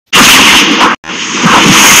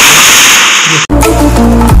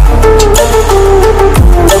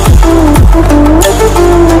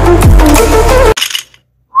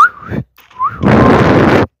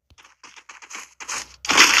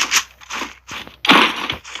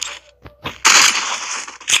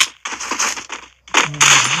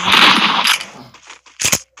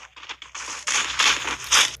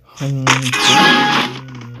First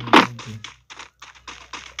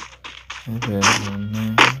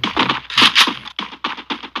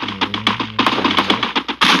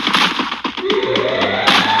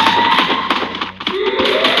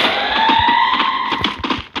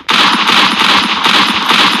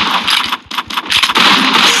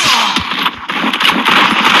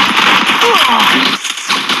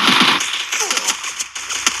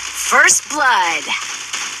blood.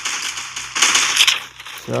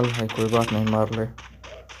 चल भाई कोई बात नहीं, मार ले।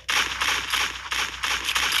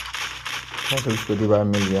 तो उसको दीवार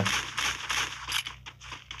मिल गया।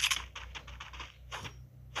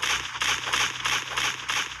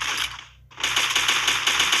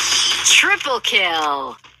 Triple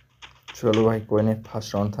kill. चलो भाई कोई नहीं,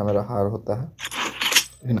 फर्स्ट राउंड था मेरा, हार होता है।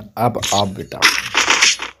 लेकिन अब बेटा,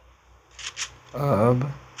 अब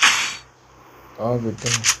बेटा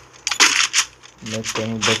मैं तेन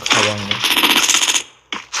दिखाऊंगा।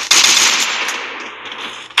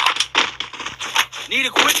 Need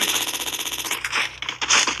equipment.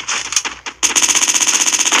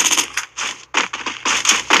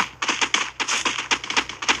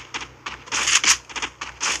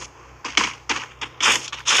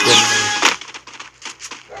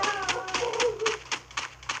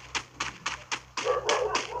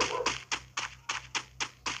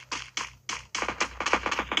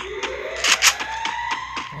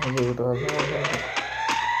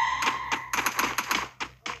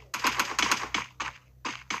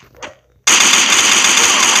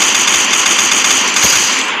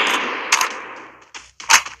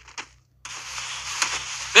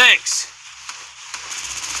 Thanks.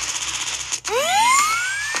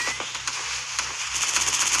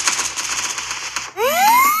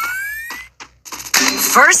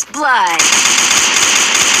 First blood.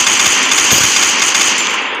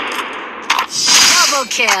 Double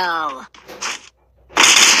kill.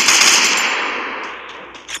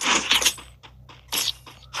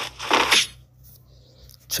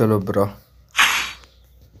 चलो ब्रो,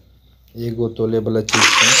 एगो तोले वाला चीज है।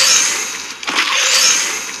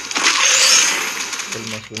 चल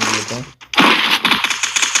मशरूम लेते हैं।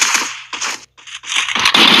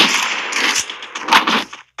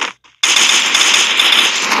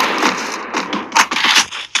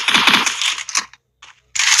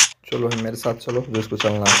 चलो है मेरे साथ, चलो जिसको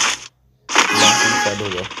चलना है हो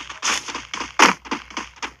गया।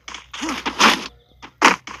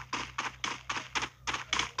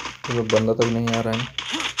 चलो बंदा तक नहीं आ रहा है,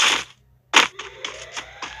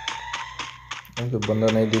 तो बंदा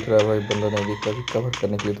नहीं दिख रहा है भाई, बंदा नहीं दिख रहा है। कवर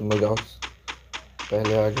करने के लिए तुम लोग जाओ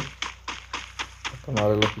पहले आगे,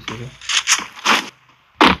 तुम्हारे लोग किसी से।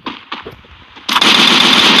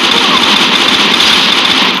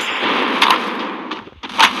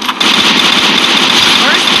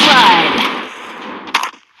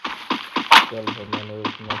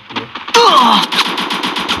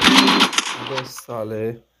 साले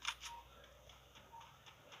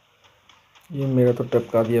ये मेरा तो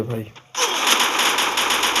टपका दिया भाई।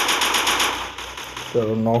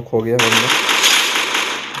 चलो नॉक हो गया बंदा,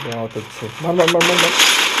 बहुत अच्छे। मार मार मार मार मार,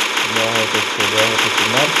 बहुत अच्छे बहुत अच्छे।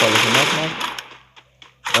 मार साले से, मार मार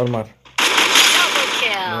और मार।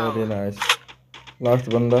 Very nice. लास्ट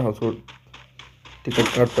बंदा, उसको टिकट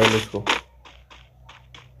काट पहले, उसको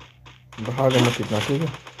भाग मत इतना, ठीक है?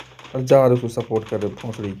 और जा रहे उसको सपोर्ट कर रहे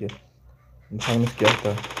भोंसड़ी के, भागने से क्या होता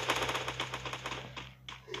है।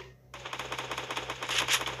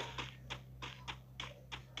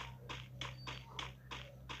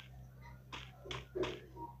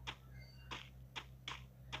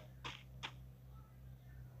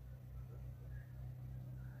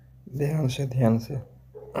 ध्यान से ध्यान से।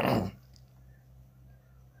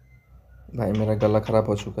 भाई मेरा गला खराब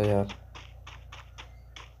हो चुका है यार।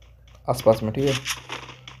 आसपास में, ठीक है?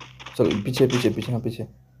 चल पीछे पीछे पीछे, हाँ पीछे।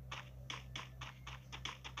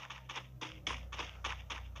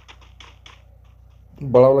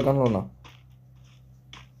 बड़ा वाला गन लो ना।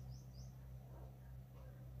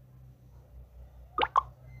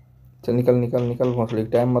 चल निकल निकल निकल भोंसड़ी,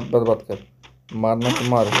 टाइम मत बर्बाद कर। मारना तो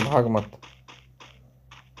मार, भाग मत,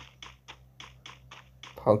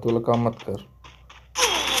 फालतू वाला काम मत कर।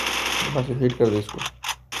 बस हिट कर दे इसको,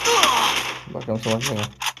 बाकी हम समझ लेंगे।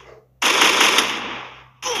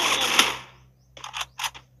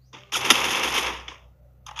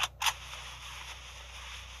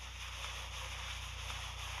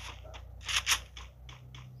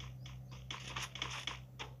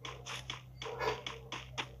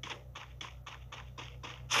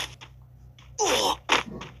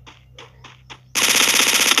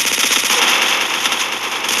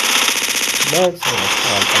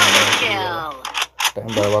 टाइम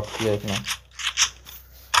बर्बाद किया इतना।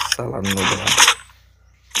 साला नूबड़ा।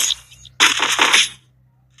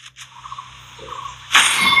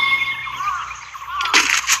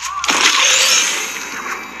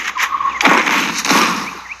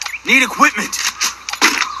 Need equipment.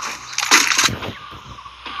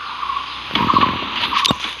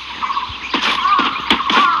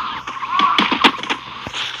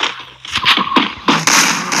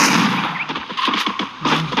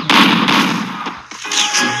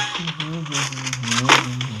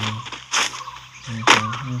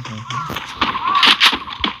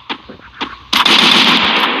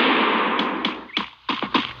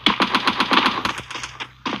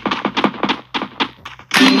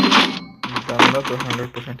 तो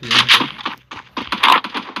 100% ही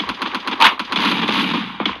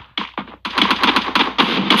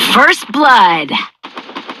First blood.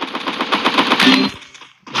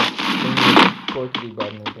 कोई की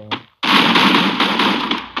बात नहीं करें।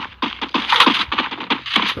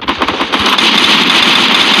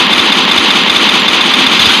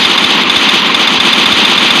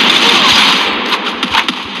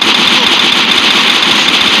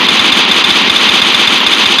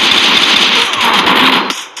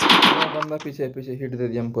 पीछे पीछे हिट दे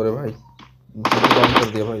दिया हमको रे भाई, डाउन कर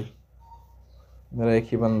दिया भाई। मेरा एक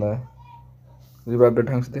ही बंदा है, रिवाइव दे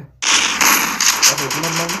ढंग से दे।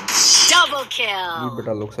 Double kill. ये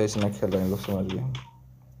बेटा लोग सही से ना खेल रहे हैं, लोग समझ गए।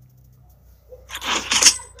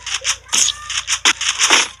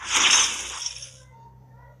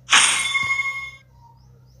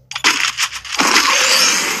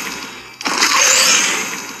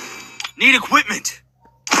 Need equipment.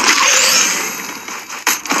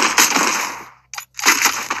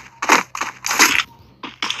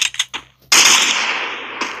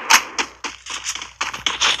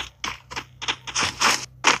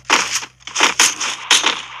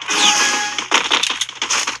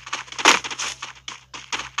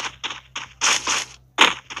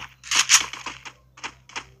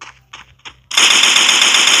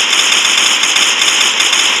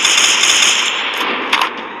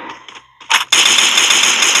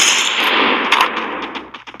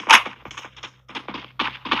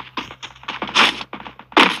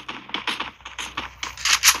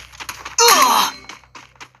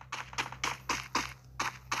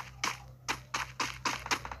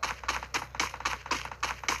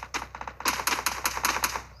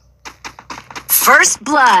 First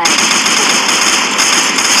blood.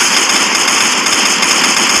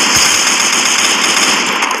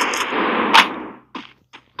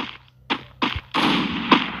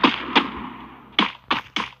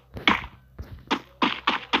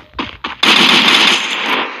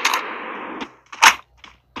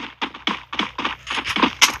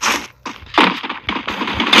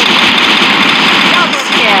 Double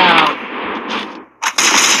kill.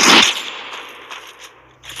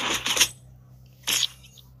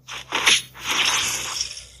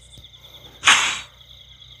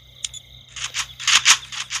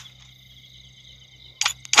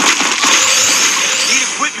 Need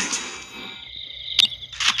equipment.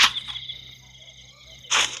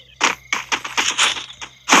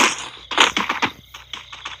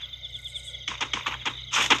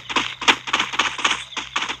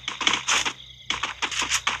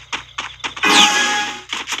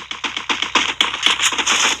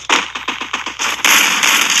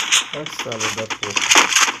 That's solid, that post.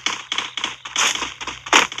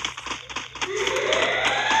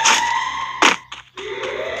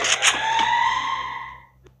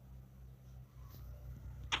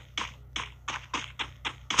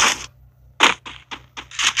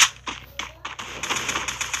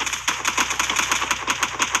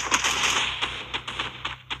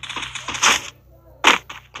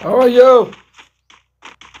 How are you?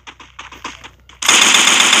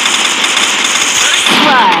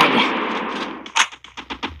 Blood.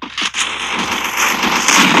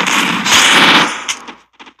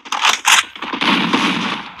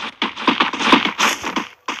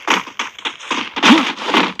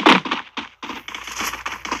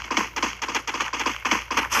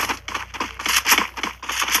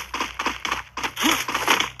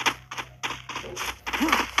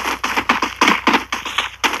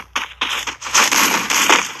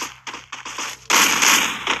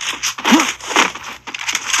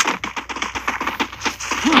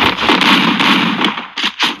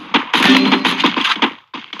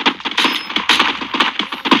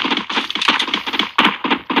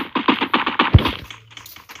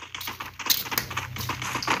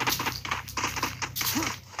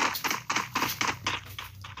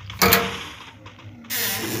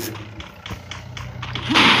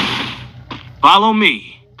 Follow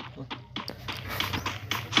me.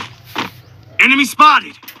 Enemy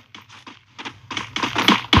spotted.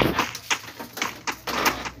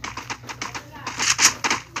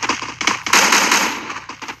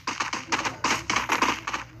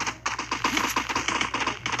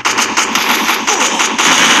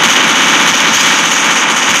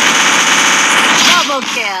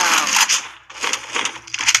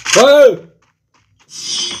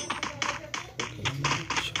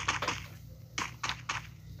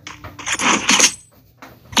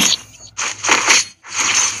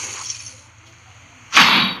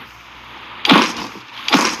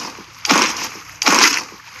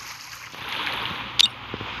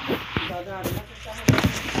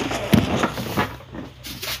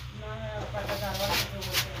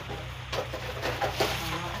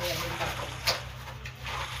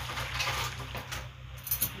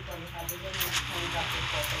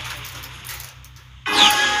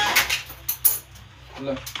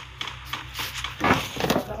 ल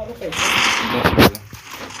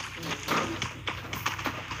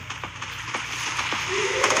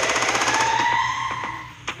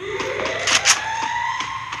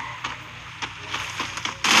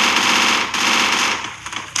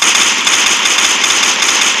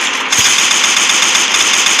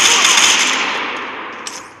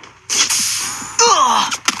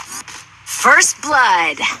First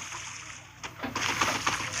blood.